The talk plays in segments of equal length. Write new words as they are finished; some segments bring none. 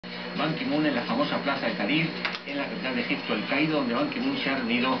Ban Ki-moon en la famosa Plaza de Tahrir, en la capital de Egipto, el Cairo, donde Ban Ki-moon se ha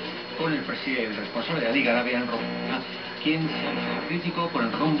reunido con el responsable de la Liga Árabe, quien se ha mostrado crítico con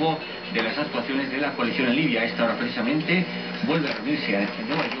el rumbo de las actuaciones de la coalición en Libia. A esta hora precisamente vuelve a reunirse en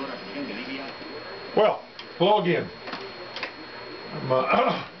Nueva York la coalición de Libia. Well, hello again.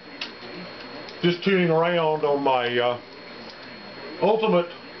 I'm just tuning around on my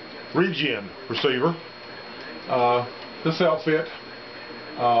Ulitmate Regen receiver. This outfit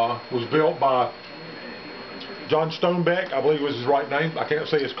was built by John Stonebeck, I believe was his right name. I can't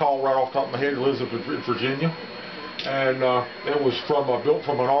say his call right off the top of my head. He lives in Virginia. And it was built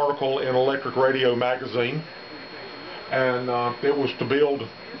from an article in Electric Radio magazine. And it was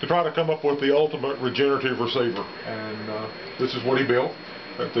to try to come up with the ultimate regenerative receiver. And this is what he built.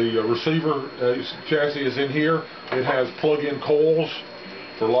 The receiver chassis is in here. It has plug-in coils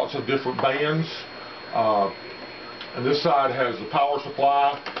for lots of different bands. And this side has the power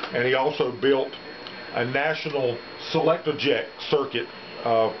supply, and he also built a national select-eject circuit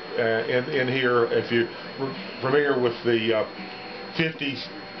in here. If you're familiar with the 50s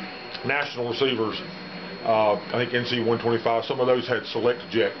national receivers, I think NC125, some of those had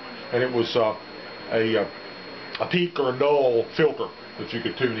select-eject, and it was a peak or a null filter that you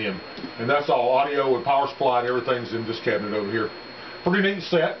could tune in. And that's all audio and power supply, and everything's in this cabinet over here. Pretty neat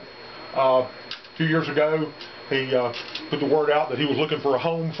set. A few years ago, he put the word out that he was looking for a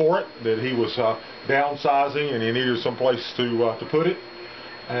home for it, that he was downsizing and he needed some place to put it.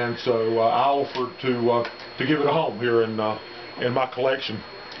 And so I offered to give it a home here in my collection.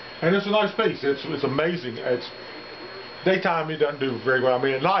 And it's a nice piece. It's amazing. It's daytime it doesn't do very well. I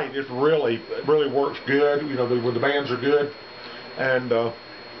mean, at night it really works good. You know, when the bands are good. And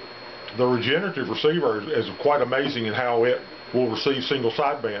the regenerative receiver is quite amazing in how it will receive single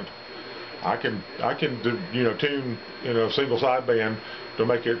sideband. I can tune single sideband to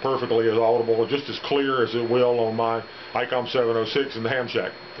make it perfectly as audible, just as clear as it will on my ICOM 706 in the ham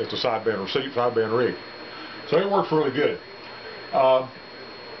shack. It's a sideband rig, so it works really good. But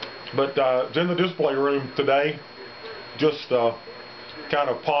it's in the display room today, just kind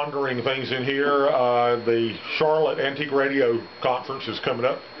of pondering things in here. The Charlotte Antique Radio Conference is coming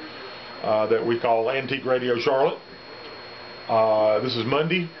up that we call Antique Radio Charlotte. This is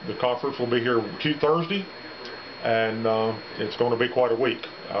Monday. The conference will be here Thursday, and it's going to be quite a week.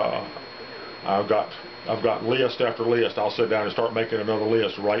 I've got list after list. I'll sit down and start making another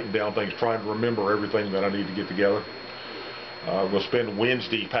list, writing down things, trying to remember everything that I need to get together. We'll spend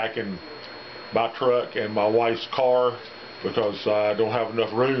Wednesday packing my truck and my wife's car because I don't have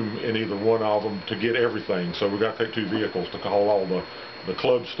enough room in either one of them to get everything. So we've got to take two vehicles to haul all the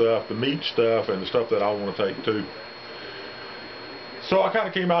club stuff, the meat stuff, and the stuff that I want to take too. So I kind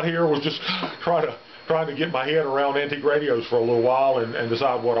of came out here, was just trying to get my head around antique radios for a little while and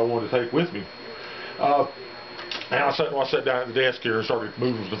decide what I wanted to take with me. And I sat down at the desk here and started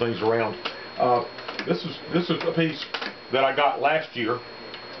moving the things around. This is a piece that I got last year.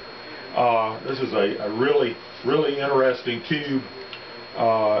 This is a really interesting tube.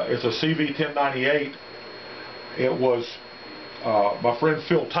 It's a CV1098. It was my friend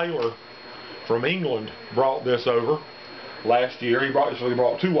Phil Taylor from England brought this over last year. He actually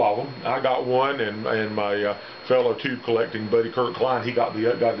brought two of them. I got one, and my fellow tube collecting buddy Kurt Klein, he got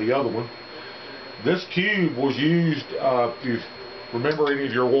the other one. This tube was used, if you remember any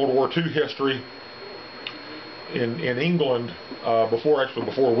of your World War II history, in England,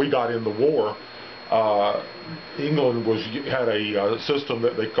 before we got in the war, England had a system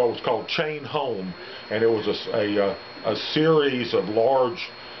that was called chain home, and it was a series of large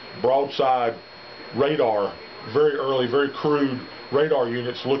broadside radar, very early, very crude radar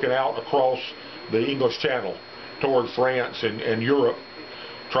units looking out across the English Channel toward France and Europe,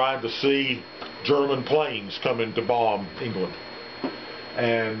 trying to see German planes coming to bomb England.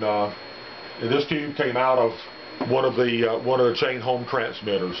 And this tube came out of one of the chain home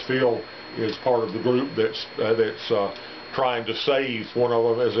transmitters. Phil is part of the group that's trying to save one of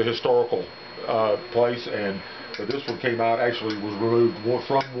them as a historical place, and this one came out, actually was removed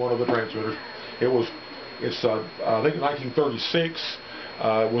from one of the transmitters. It's I think 1936.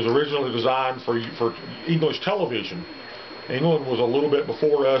 Was originally designed for English television. England was a little bit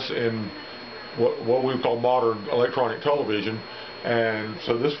before us in what we call modern electronic television, and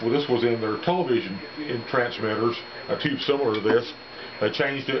so this was in their television transmitters, a tube similar to this. They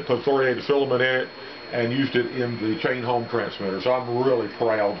changed it, put fluorinated filament in it, and used it in the chain home transmitter. So I'm really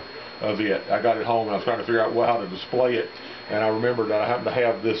proud of it. I got it home and I was trying to figure out how to display it, and I remembered that I happened to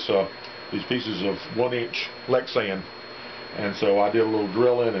have these pieces of 1-inch Lexan, and so I did a little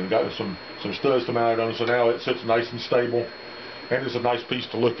drilling and got some studs to mount it on. So now it sits nice and stable, and it's a nice piece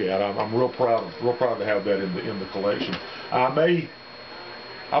to look at. I'm real proud to have that in the collection. I may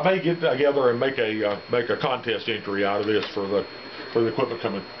get together and make a contest entry out of this for the equipment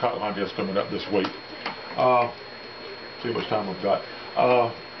contest coming up this week. See how much time I've got.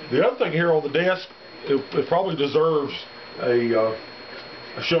 The other thing here on the desk, it probably deserves a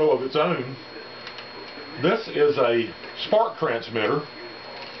show of its own. This is a spark transmitter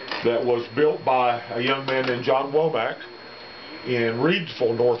that was built by a young man named John Womack in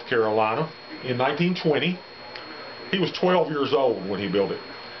Reedsville, North Carolina in 1920. He was 12 years old when he built it.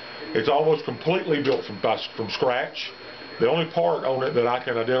 It's almost completely built from scratch. The only part on it that I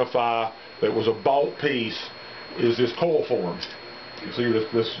can identify that was a bought piece is this coil form. You see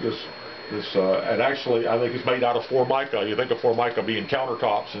this and actually I think it's made out of Formica. You think of Formica being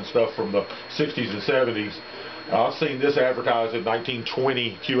countertops and stuff from the 60s and 70s. I've seen this advertised in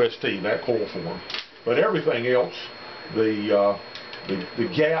 1920 QST, that coil form. But everything else, the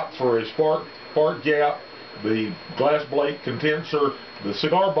gap for a spark gap, the glass plate condenser, the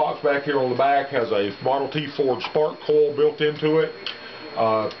cigar box back here on the back has a Model T Ford spark coil built into it,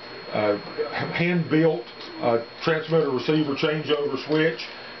 hand-built transmitter receiver changeover switch,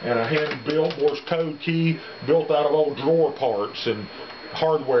 and a hand-built Morse code key built out of old drawer parts and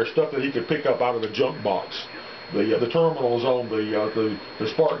hardware stuff that he could pick up out of the junk box. The terminals on the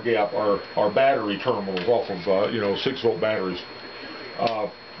spark gap are battery terminals off of 6-volt batteries.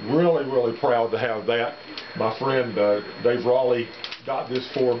 Really proud to have that. My friend Dave Raleigh got this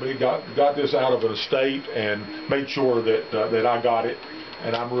for me. Got this out of an estate and made sure that I got it,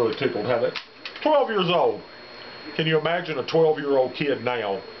 and I'm really tickled to have it. 12 years old. Can you imagine a 12-year-old kid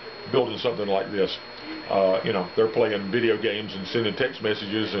now building something like this? They're playing video games and sending text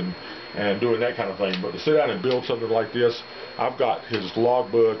messages and doing that kind of thing. But to sit down and build something like this, I've got his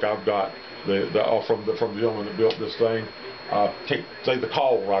logbook. I've got from the gentleman that built this thing. Can't say the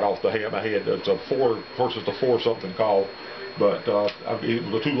call right off my head. It's a 4, of course it's a 4-something call, but it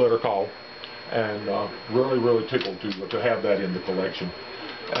was a 2-letter call, and really tickled to have that in the collection.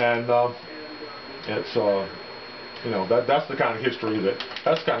 And it's that's the kind of history that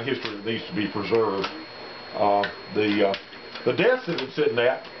needs to be preserved. The desk that it's sitting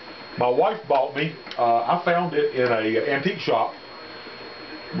at, my wife bought me. I found it in a antique shop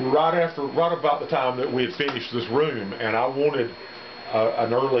right about the time that we had finished this room, and I wanted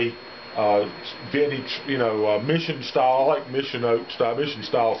an early vintage, mission style, I like mission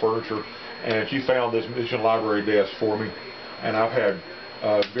style furniture, and she found this Mission Library desk for me, and I've had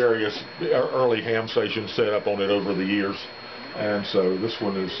various early ham stations set up on it over the years, and so this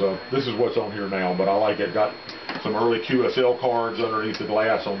is what's on here now. But I like it. Got some early QSL cards underneath the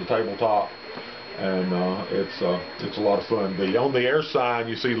glass on the tabletop, and it's a lot of fun. On the air sign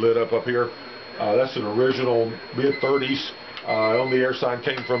you see lit up here, that's an original mid-30s. On the air sign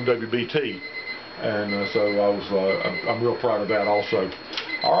came from WBT, and so I'm real proud of that also.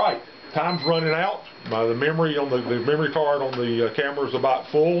 All right, time's running out. The memory card on the camera is about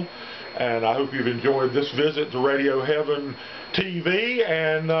full, and I hope you've enjoyed this visit to Radio Heaven TV,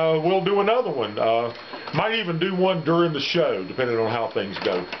 and we'll do another one. Might even do one during the show, depending on how things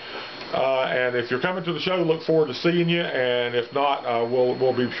go. And if you're coming to the show, look forward to seeing you, and if not,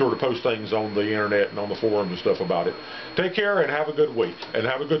 we'll be sure to post things on the internet and on the forums and stuff about it. Take care and have a good week, and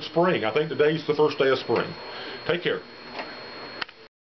have a good spring. I think today's the first day of spring. Take care.